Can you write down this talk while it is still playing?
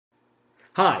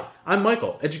Hi, I'm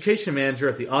Michael, Education Manager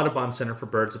at the Audubon Center for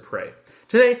Birds of Prey.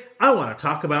 Today, I want to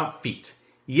talk about feet.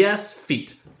 Yes,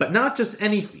 feet, but not just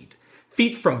any feet.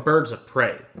 Feet from birds of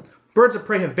prey. Birds of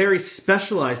prey have very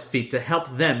specialized feet to help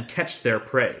them catch their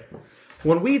prey.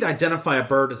 When we identify a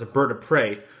bird as a bird of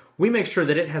prey, we make sure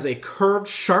that it has a curved,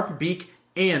 sharp beak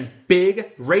and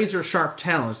big, razor-sharp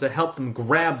talons that help them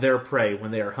grab their prey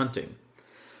when they are hunting.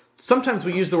 Sometimes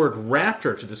we use the word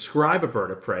raptor to describe a bird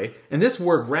of prey, and this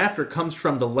word raptor comes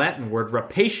from the Latin word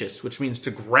rapacious, which means to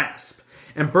grasp.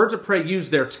 And birds of prey use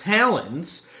their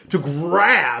talons to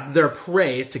grab their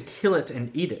prey to kill it and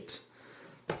eat it.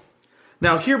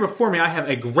 Now here before me I have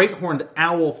a great horned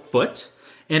owl foot,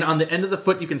 and on the end of the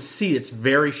foot you can see its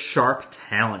very sharp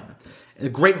talon. The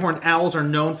great horned owls are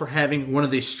known for having one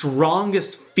of the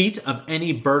strongest feet of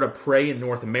any bird of prey in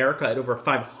North America at over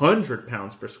 500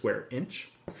 pounds per square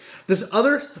inch. This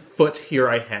other foot here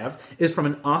I have is from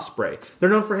an osprey. They're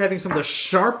known for having some of the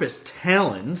sharpest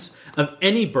talons of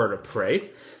any bird of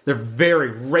prey. They're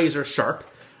very razor sharp.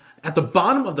 At the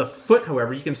bottom of the foot,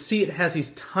 however, you can see it has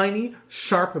these tiny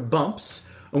sharp bumps,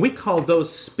 and we call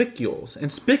those spicules.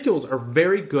 And spicules are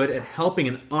very good at helping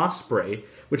an osprey,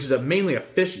 which is mainly a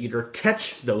fish eater,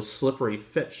 catch those slippery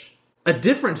fish. A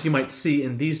difference you might see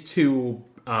in these two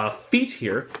feet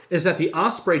here is that the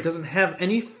osprey doesn't have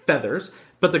any feathers,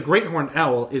 but the great horned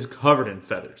owl is covered in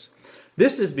feathers.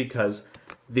 This is because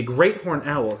the great horned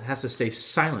owl has to stay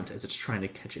silent as it's trying to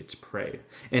catch its prey,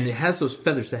 and it has those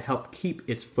feathers to help keep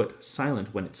its foot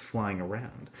silent when it's flying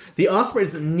around. The osprey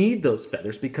doesn't need those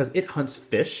feathers because it hunts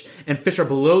fish, and fish are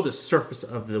below the surface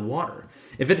of the water.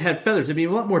 If it had feathers, it'd be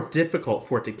a lot more difficult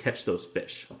for it to catch those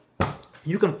fish.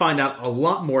 You can find out a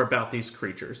lot more about these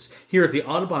creatures here at the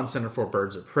Audubon Center for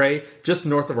Birds of Prey, just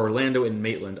north of Orlando in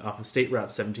Maitland off of State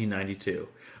Route 1792.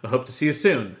 I hope to see you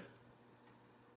soon.